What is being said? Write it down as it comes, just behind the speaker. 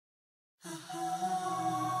Welcome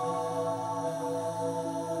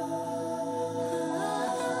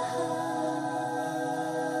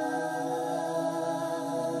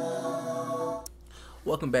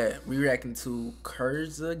back. We reacting to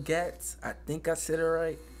Kardashev. I think I said it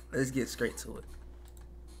right. Let's get straight to it.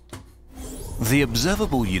 The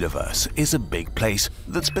observable universe is a big place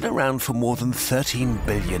that's been around for more than 13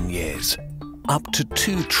 billion years. Up to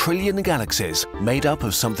 2 trillion galaxies made up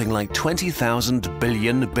of something like 20,000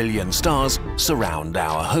 billion stars surround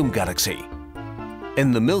our home galaxy.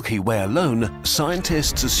 In the Milky Way alone,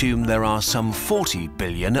 scientists assume there are some 40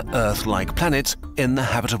 billion Earth-like planets in the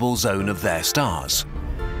habitable zone of their stars.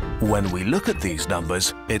 When we look at these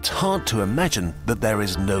numbers, it's hard to imagine that there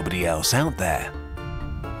is nobody else out there.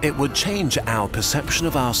 It would change our perception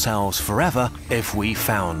of ourselves forever if we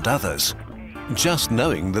found others. Just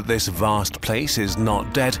knowing that this vast place is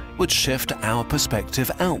not dead would shift our perspective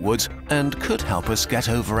outwards and could help us get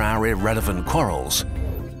over our irrelevant quarrels.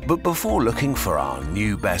 But before looking for our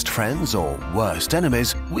new best friends or worst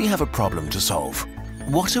enemies, we have a problem to solve.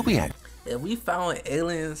 What are we If we found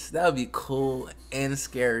aliens, that would be cool and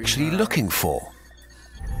scary. actually looking for?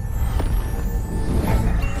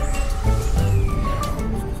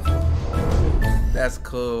 That's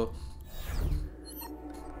cool.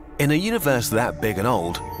 In a universe that big and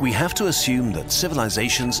old, we have to assume that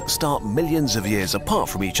civilizations start millions of years apart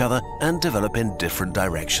from each other and develop in different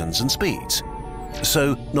directions and speeds.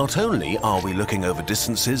 So, not only are we looking over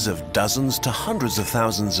distances of dozens to hundreds of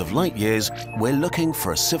thousands of light years, we're looking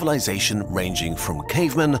for a civilization ranging from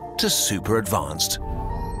cavemen to super advanced.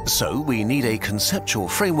 So, we need a conceptual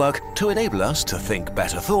framework to enable us to think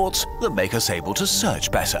better thoughts that make us able to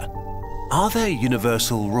search better. Are there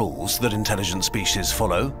universal rules that intelligent species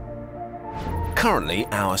follow? Currently,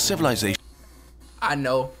 our civilization... I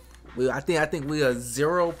know. I think we are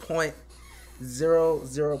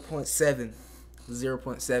 0.7.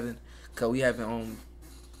 0.7, because we haven't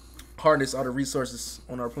harnessed all the resources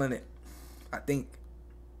on our planet, I think.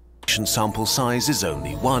 Sample size is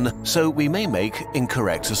only 1, so we may make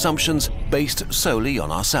incorrect assumptions based solely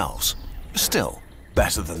on ourselves. Still,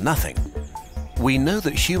 better than nothing. We know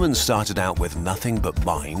that humans started out with nothing but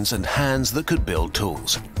minds and hands that could build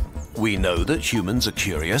tools. We know that humans are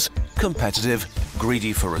curious, competitive,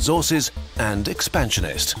 greedy for resources, and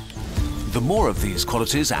expansionist. The more of these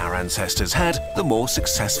qualities our ancestors had, the more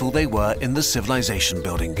successful they were in the civilization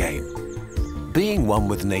building game. Being one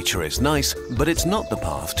with nature is nice, but it's not the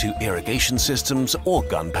path to irrigation systems or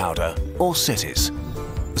gunpowder or cities.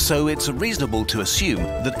 So it's reasonable to assume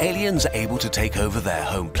that aliens able to take over their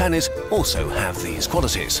home planet also have these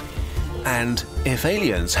qualities. And if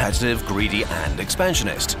aliens had to live greedy and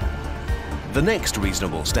expansionist? The next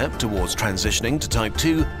reasonable step towards transitioning to Type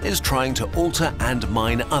 2 is trying to alter and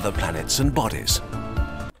mine other planets and bodies.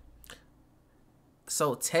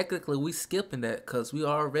 So technically we skipping that because we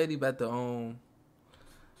already about to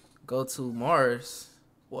go to Mars.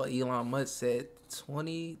 Well, Elon Musk said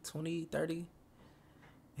 2030.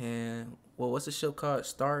 And what's the ship called?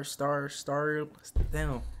 Starship,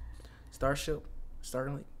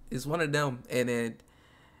 Starlink. It's one of them. And then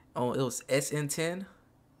it was SN10.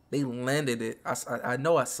 They landed it. I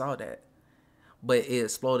know I saw that, but it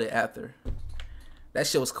exploded after. That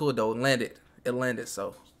shit was cool though. It landed,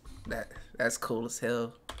 so that's cool as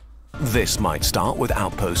hell. This might start with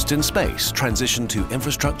outposts in space, transition to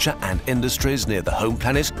infrastructure and industries near the home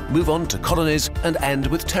planet, move on to colonies, and end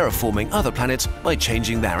with terraforming other planets by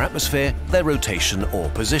changing their atmosphere, their rotation or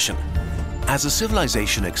position. As a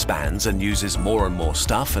civilization expands and uses more and more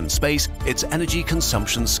stuff and space, its energy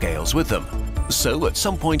consumption scales with them. So at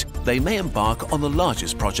some point, they may embark on the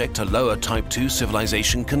largest project a lower Type 2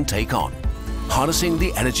 civilization can take on, harnessing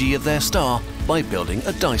the energy of their star by building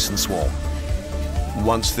a Dyson swarm.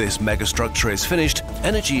 Once this megastructure is finished,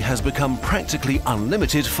 energy has become practically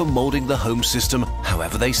unlimited for molding the home system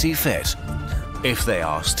however they see fit. If they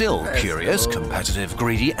are still curious, competitive,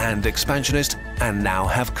 greedy, and expansionist, and now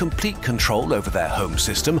have complete control over their home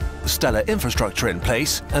system, stellar infrastructure in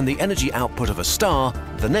place, and the energy output of a star,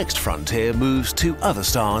 the next frontier moves to other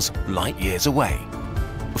stars light years away.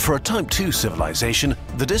 For a Type 2 civilization,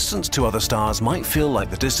 the distance to other stars might feel like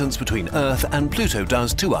the distance between Earth and Pluto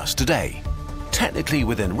does to us today. Technically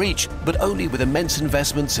within reach, but only with immense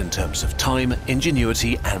investments in terms of time,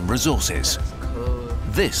 ingenuity, and resources.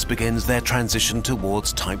 This begins their transition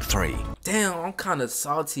towards Type 3. Damn, I'm kind of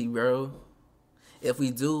salty, bro. If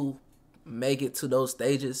we do make it to those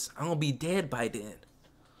stages, I'm gonna be dead by then.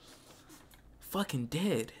 Fucking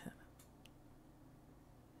dead.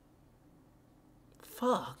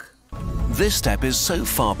 Fuck. This step is so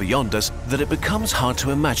far beyond us that it becomes hard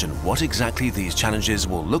to imagine what exactly these challenges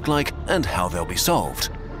will look like and how they'll be solved.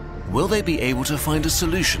 Will they be able to find a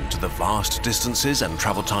solution to the vast distances and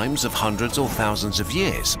travel times of hundreds or thousands of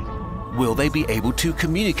years? Will they be able to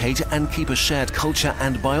communicate and keep a shared culture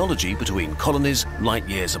and biology between colonies light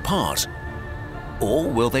years apart? Or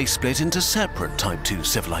will they split into separate Type 2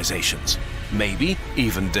 civilizations, maybe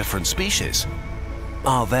even different species?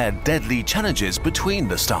 Are there deadly challenges between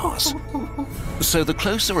the stars? So the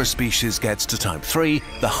closer a species gets to Type 3,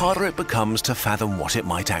 the harder it becomes to fathom what it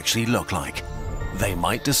might actually look like. They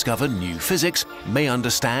might discover new physics, may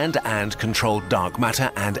understand and control dark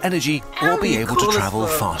matter and energy, or be able to travel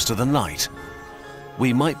faster than light.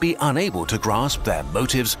 We might be unable to grasp their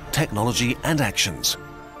motives, technology, and actions.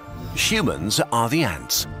 Humans are the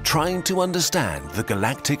ants, trying to understand the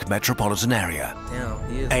galactic metropolitan area.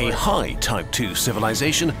 A high Type 2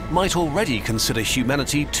 civilization might already consider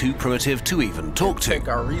humanity too primitive to even talk to. Take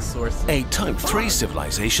our resources. A Type 3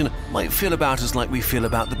 civilization might feel about as like we feel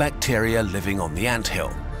about the bacteria living on the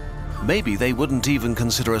anthill. Maybe they wouldn't even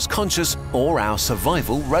consider us conscious or our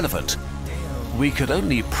survival relevant. We could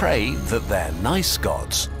only pray that they're nice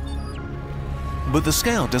gods. But the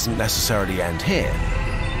scale doesn't necessarily end here.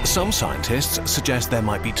 Some scientists suggest there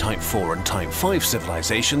might be Type 4 and Type 5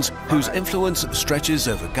 civilizations whose influence stretches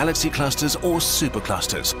over galaxy clusters or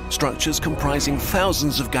superclusters, structures comprising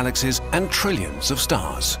thousands of galaxies and trillions of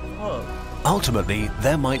stars. Ultimately,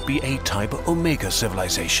 there might be a Type Omega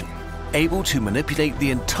civilization, able to manipulate the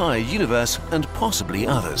entire universe and possibly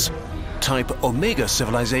others. Type Omega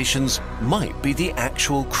civilizations might be the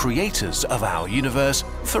actual creators of our universe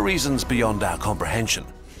for reasons beyond our comprehension.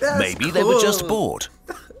 Maybe they were just bored.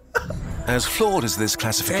 As flawed as this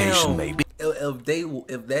classification may be,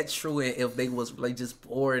 if that's true, and if they was like just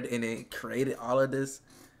bored and they created all of this,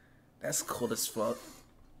 that's cool as fuck.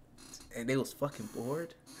 And they was fucking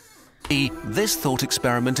bored. This thought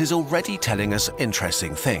experiment is already telling us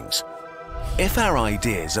interesting things. If our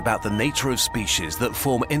ideas about the nature of species that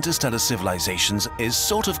form interstellar civilizations is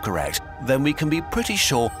sort of correct, then we can be pretty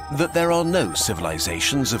sure that there are no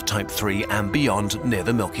civilizations of Type 3 and beyond near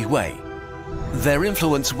the Milky Way. Their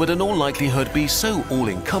influence would in all likelihood be so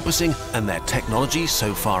all-encompassing and their technology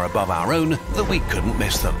so far above our own that we couldn't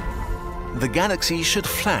miss them. The galaxy should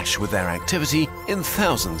flash with their activity in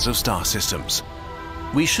thousands of star systems.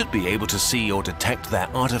 We should be able to see or detect their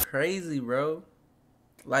artifacts. Crazy, bro.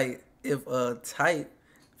 Like, if a Type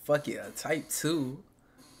 2,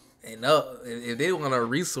 and if they want our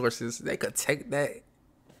resources, they could take that,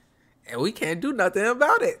 and we can't do nothing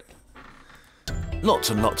about it.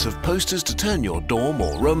 Lots and lots of posters to turn your dorm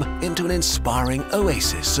or room into an inspiring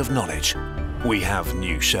oasis of knowledge. We have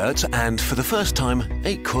new shirts and, for the first time,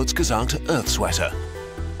 a Kurzgesagt Earth sweater.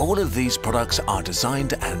 All of these products are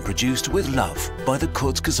designed and produced with love by the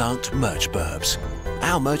Kurzgesagt merch burbs.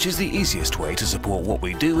 Our merch is the easiest way to support what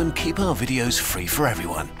we do and keep our videos free for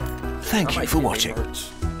everyone. Thank you for watching.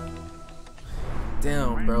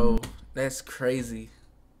 Damn, bro. That's crazy.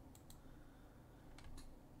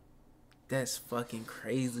 That's fucking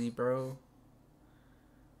crazy, bro.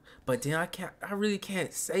 But then I really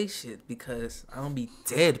can't say shit because I don't be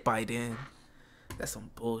dead by then. That's some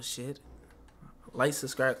bullshit. Like,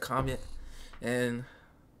 subscribe, comment, and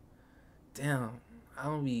damn, I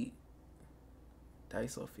don't be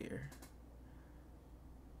Dice of Fear.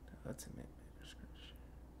 Ultimate description.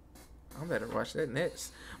 I better watch that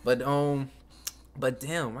next. But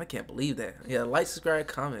damn, I can't believe that. Yeah, like, subscribe,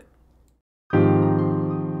 comment.